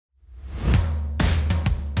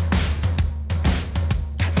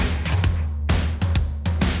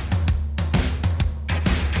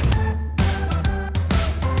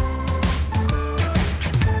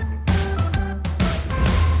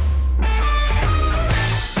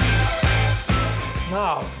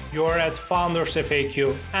You're at Founders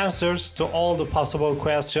FAQ, answers to all the possible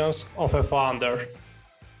questions of a founder.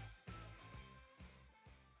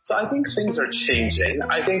 So I think things are changing.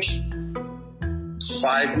 I think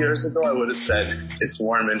 5 years ago, I would have said it's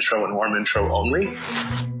warm intro and warm intro only.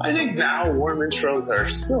 I think now warm intros are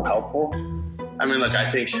still helpful. I mean, look,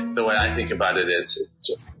 I think the way I think about it is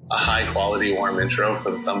a high quality warm intro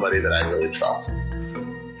from somebody that I really trust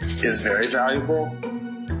is very valuable.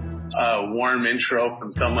 A warm intro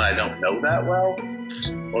from someone I don't know that well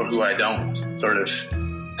or who I don't sort of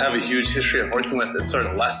have a huge history of working with is sort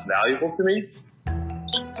of less valuable to me.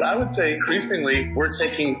 So I would say increasingly we're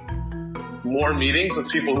taking more meetings with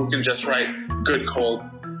people who can just write good cold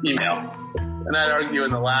email. And I'd argue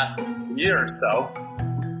in the last year or so,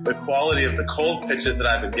 the quality of the cold pitches that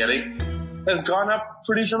I've been getting has gone up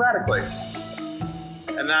pretty dramatically.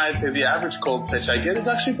 And now I'd say the average cold pitch I get is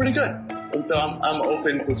actually pretty good. And so I'm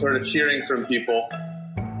open to sort of hearing from people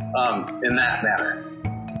in that manner.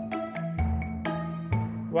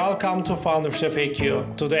 Welcome to Founders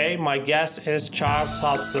FAQ. Today, my guest is Charles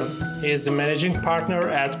Hudson. He is the managing partner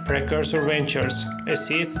at Precursor Ventures, a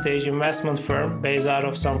seed stage investment firm based out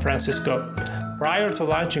of San Francisco. Prior to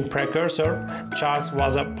launching Precursor, Charles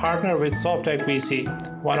was a partner with SoftTech VC,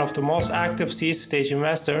 one of the most active seed stage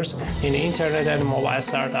investors in internet and mobile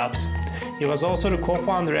startups. He was also the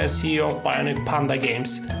co-founder and CEO of Bionic Panda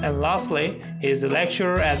Games. And lastly, he is a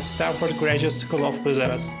lecturer at Stanford Graduate School of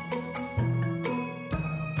Business.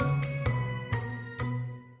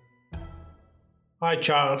 Hi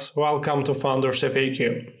Charles, welcome to Founders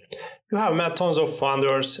FAQ. You have met tons of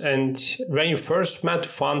founders, and when you first met the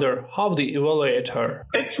founder, how do you evaluate her?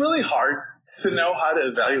 It's really hard to know how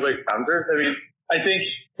to evaluate founders. I mean, I think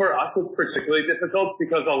for us it's particularly difficult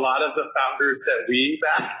because a lot of the founders that we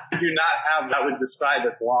back do not have what I would describe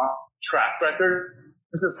as long track record.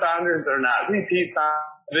 Because founders are not repeat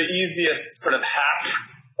founders. The easiest sort of hack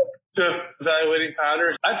to evaluating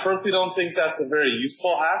founders, I personally don't think that's a very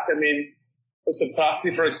useful hack. I mean, it's a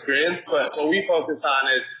proxy for experience, but what we focus on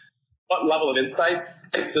is what level of insights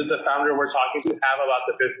does the founder we're talking to have about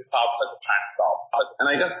the business problem that they're trying to solve? And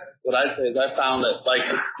I guess what I'd say is I found that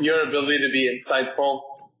your ability to be insightful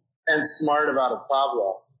and smart about a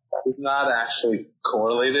problem is not actually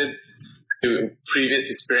correlated to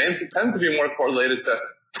previous experience. It tends to be more correlated to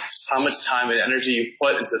how much time and energy you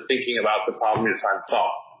put into thinking about the problem you're trying to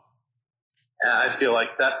solve. And I feel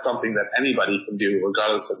like that's something that anybody can do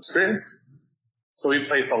regardless of experience. So we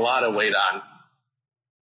place a lot of weight on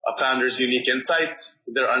a founder's unique insights,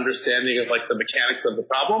 their understanding of the mechanics of the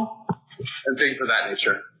problem, and things of that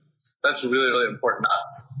nature. That's really, really important to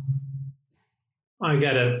us. I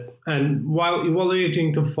get it. And while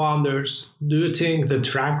evaluating the founders, do you think the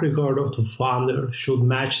track record of the founder should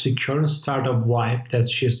match the current startup vibe that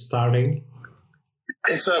she's starting?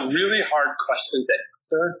 It's a really hard question to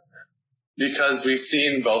answer because we've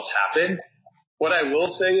seen both happen. What I will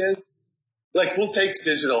say is, we'll take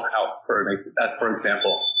digital health for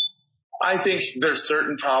example. I think there's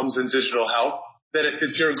certain problems in digital health that if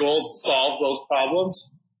it's your goal to solve those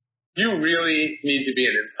problems, you really need to be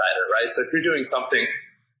an insider, right? So if you're doing something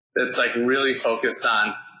that's really focused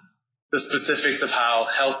on the specifics of how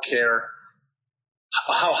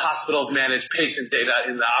hospitals manage patient data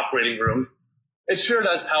in the operating room, it sure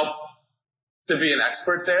does help to be an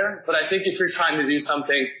expert there. But I think if you're trying to do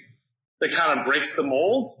something that kind of breaks the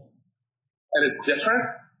mold, and it's different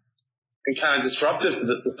and kind of disruptive to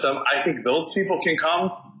the system, I think those people can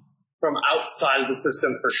come from outside of the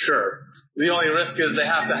system for sure. The only risk is they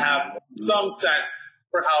have to have some sense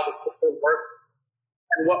for how the system works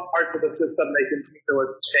and what parts of the system they can tinker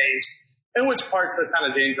with and change and which parts are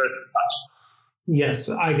kind of dangerous to touch. Yes,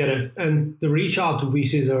 I get it. And the reach out to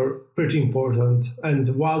VCs are pretty important. And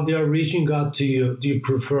while they are reaching out to you, do you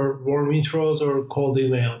prefer warm intros or cold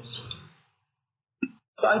emails?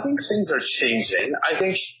 So I think things are changing. I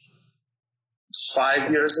think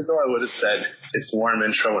 5 years ago, I would have said it's warm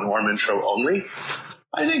intro and warm intro only.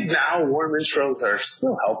 I think now warm intros are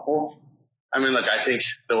still helpful. I mean, look, I think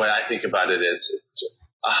the way I think about it is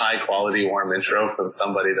a high quality warm intro from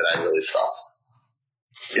somebody that I really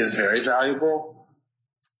trust is very valuable.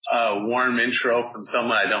 A warm intro from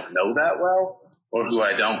someone I don't know that well or who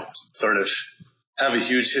I don't sort of have a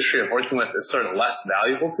huge history of working with is sort of less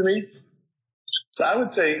valuable to me. So I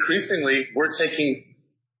would say increasingly we're taking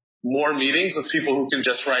more meetings with people who can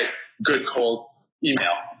just write good cold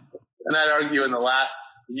email. And I'd argue in the last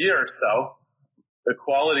year or so, the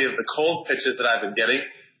quality of the cold pitches that I've been getting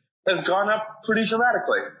has gone up pretty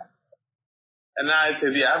dramatically. And now I'd say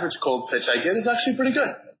the average cold pitch I get is actually pretty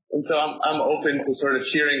good. And so I'm open to sort of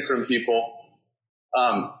hearing from people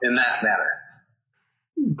in that manner.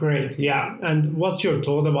 Great. Yeah. And what's your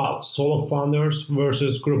thought about solo founders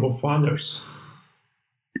versus group of founders?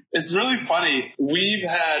 It's really funny. We've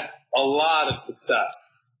had a lot of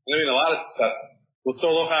success. I mean, a lot of success with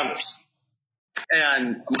solo founders.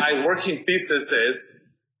 And my working thesis is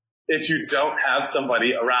if you don't have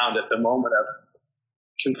somebody around at the moment of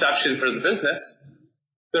conception for the business,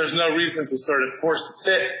 there's no reason to sort of force a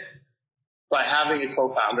fit by having a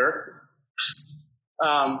co-founder.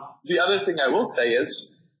 The other thing I will say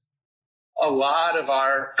is a lot of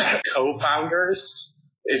our co-founders,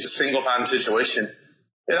 it's a single founder situation.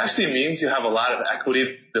 It actually means you have a lot of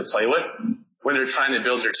equity to play with when you're trying to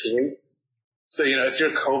build your team. So, if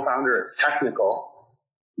your co-founder is technical,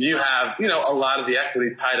 you have, a lot of the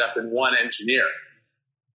equity tied up in one engineer.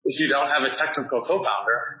 If you don't have a technical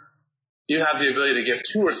co-founder, you have the ability to give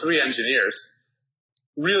 2 or 3 engineers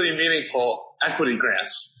really meaningful equity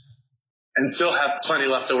grants and still have plenty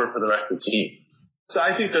left over for the rest of the team. So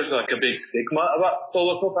I think there's like a big stigma about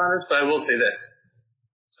solo co-founders, but I will say this.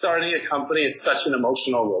 Starting a company is such an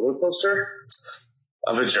emotional roller coaster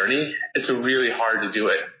of a journey. It's really hard to do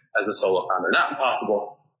it as a solo founder. Not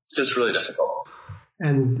impossible. It's just really difficult.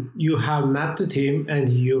 And you have met the team and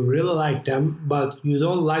you really like them, but you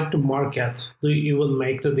don't like the market. Do you even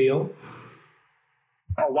make the deal?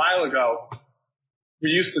 A while ago, we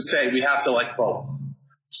used to say we have to like both.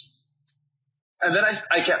 And then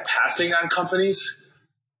I kept passing on companies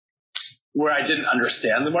where I didn't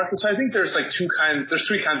understand the market. So I think there's there's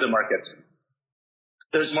 3 kinds of markets.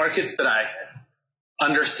 There's markets that I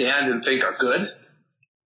understand and think are good.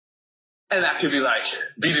 And that could be like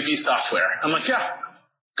B2B software. I'm like, yeah,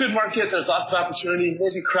 good market. There's lots of opportunity,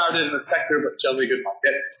 maybe crowded in the sector, but generally good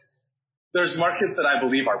market. There's markets that I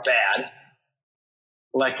believe are bad,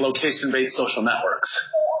 like location-based social networks.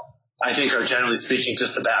 I think are generally speaking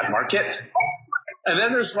just a bad market. And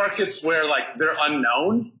then there's markets where they're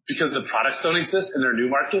unknown because the products don't exist and they're new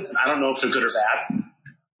markets, and I don't know if they're good or bad.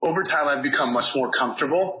 Over time, I've become much more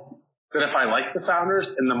comfortable that if I like the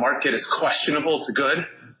founders and the market is questionable to good,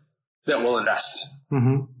 that we'll invest.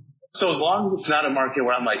 Mm-hmm. So as long as it's not a market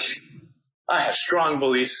where I'm like, I have strong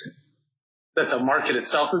beliefs that the market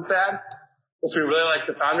itself is bad, if we really like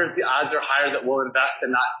the founders, the odds are higher that we'll invest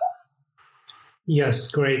and not invest. Yes,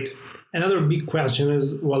 great. Another big question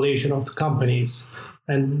is valuation of the companies.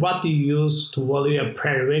 And what do you use to value a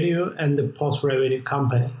pre-revenue and the post-revenue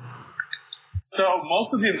company? So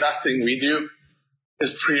most of the investing we do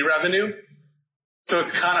is pre-revenue. So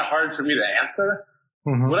it's kind of hard for me to answer.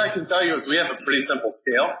 Mm-hmm. What I can tell you is we have a pretty simple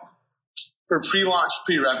scale. For pre-launch,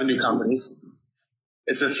 pre-revenue companies,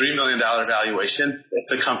 it's a $3 million valuation. If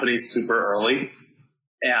the company's super early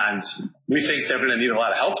and we think they're going to need a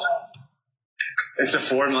lot of help, it's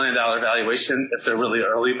a $4 million valuation if they're really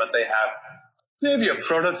early, but they have maybe a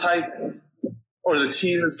prototype or the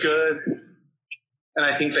team is good. And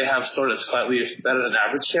I think they have sort of slightly better than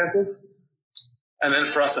average chances. And then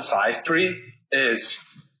for us, a 5-3 is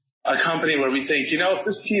a company where we think, if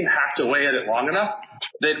this team hacked away at it long enough,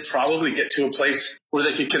 they'd probably get to a place where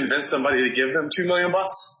they could convince somebody to give them $2 million.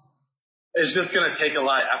 It's just going to take a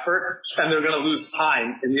lot of effort and they're going to lose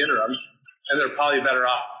time in the interim. And they're probably better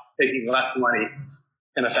off taking less money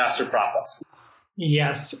in a faster process.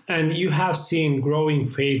 Yes, and you have seen growing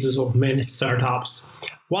phases of many startups.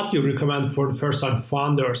 What do you recommend for the first-time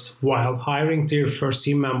founders while hiring their first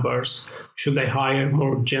team members? Should they hire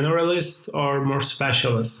more generalists or more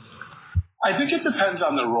specialists? I think it depends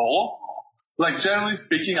on the role. Generally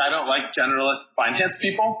speaking, I don't like generalist finance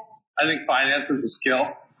people. I think finance is a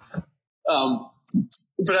skill.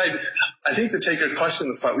 But I think to take your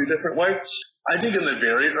question a slightly different way, I think in the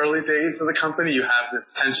very early days of the company, you have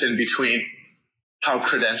this tension between how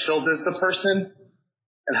credentialed is the person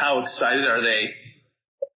and how excited are they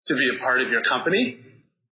to be a part of your company.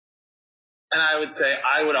 And I would say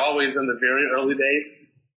I would always, in the very early days,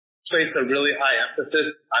 place a really high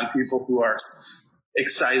emphasis on people who are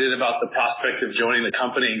excited about the prospect of joining the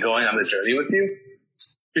company and going on the journey with you.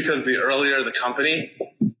 Because the earlier the company,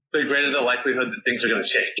 the greater the likelihood that things are going to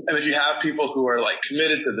change. And if you have people who are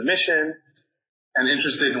committed to the mission and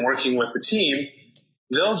interested in working with the team,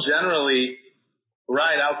 they'll generally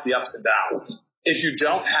ride out the ups and downs. If you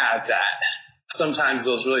don't have that, sometimes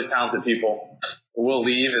those really talented people will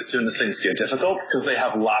leave as soon as things get difficult because they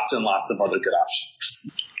have lots and lots of other good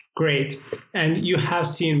options. Great. And you have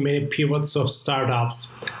seen many pivots of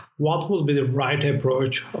startups. What would be the right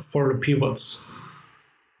approach for the pivots?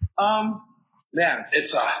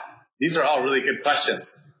 These are all really good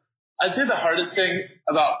questions. I'd say the hardest thing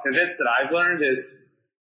about pivots that I've learned is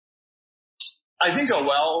I think a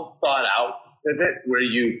well thought out pivot where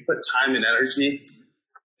you put time and energy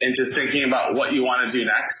into thinking about what you want to do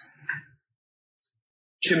next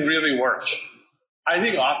can really work. I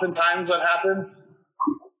think oftentimes what happens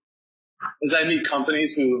is I meet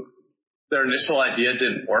companies who their initial idea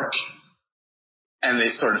didn't work, and they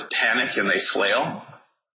sort of panic and they flail,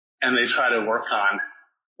 and they try to work on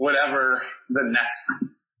whatever the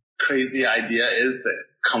next crazy idea is that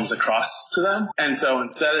comes across to them. And so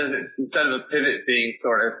instead of a pivot being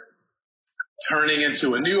sort of turning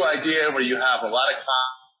into a new idea where you have a lot of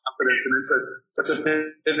confidence and interest, the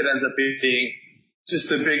pivot ends up being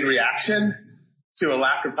just a big reaction to a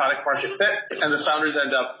lack of product market fit, and the founders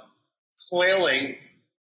end up flailing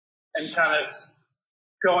and kind of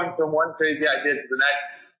going from one crazy idea to the next,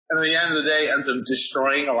 and at the end of the day ends up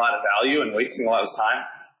destroying a lot of value and wasting a lot of time,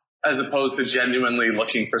 as opposed to genuinely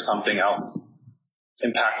looking for something else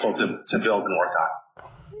impactful to build and work on.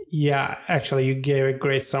 Yeah, actually you gave a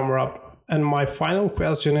great summary up. And my final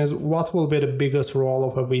question is, what will be the biggest role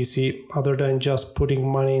of a VC other than just putting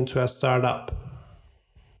money into a startup?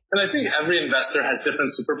 And I think every investor has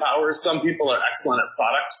different superpowers. Some people are excellent at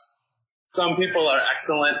product. Some people are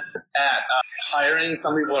excellent at hiring.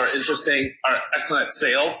 Some people are excellent at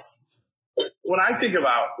sales. When I think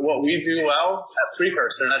about what we do well at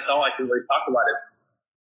Precursor, and that's all I can really talk about, is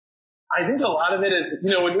I think a lot of it is,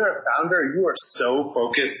 when you're a founder, you are so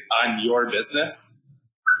focused on your business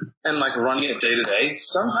and like running it day to day.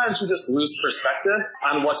 Sometimes you just lose perspective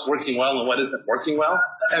on what's working well and what isn't working well.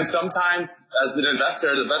 And sometimes as an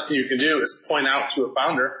investor, the best thing you can do is point out to a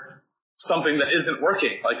founder something that isn't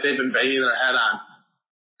working. Like they've been banging their head on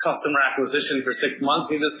customer acquisition for 6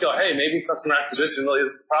 months. You just go, hey, maybe customer acquisition really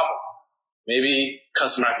isn't the problem. Maybe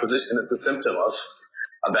customer acquisition is a symptom of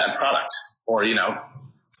a bad product, or,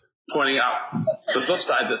 pointing out the flip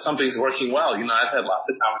side that something's working well. I've had lots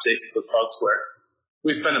of conversations with folks where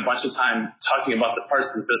we spend a bunch of time talking about the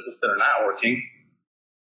parts of the business that are not working.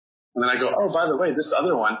 And then I go, oh, by the way, this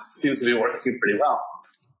other one seems to be working pretty well.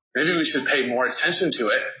 Maybe we should pay more attention to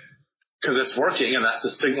it because it's working, and that's a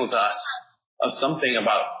signal to us of something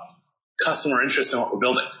about customer interest in what we're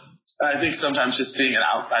building. And I think sometimes just being an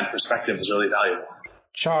outside perspective is really valuable.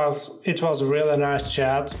 Charles, it was a really nice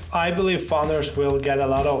chat. I believe founders will get a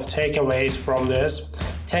lot of takeaways from this.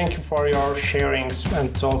 Thank you for your sharings,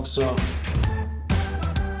 and talk soon.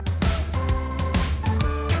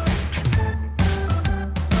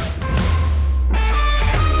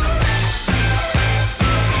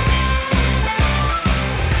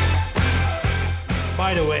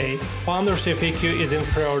 By the way, Founders FAQ is in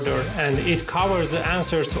pre-order, and it covers the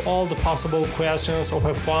answers to all the possible questions of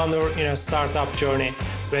a founder in a startup journey,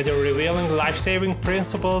 whether revealing life-saving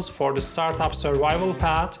principles for the startup survival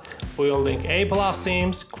path, building A+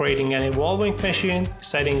 teams, creating an evolving machine,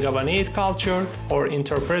 setting up a neat culture, or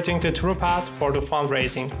interpreting the true path for the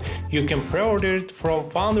fundraising. You can pre-order it from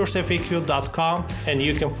foundersfaq.com, and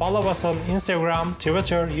you can follow us on Instagram,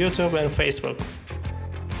 Twitter, YouTube, and Facebook.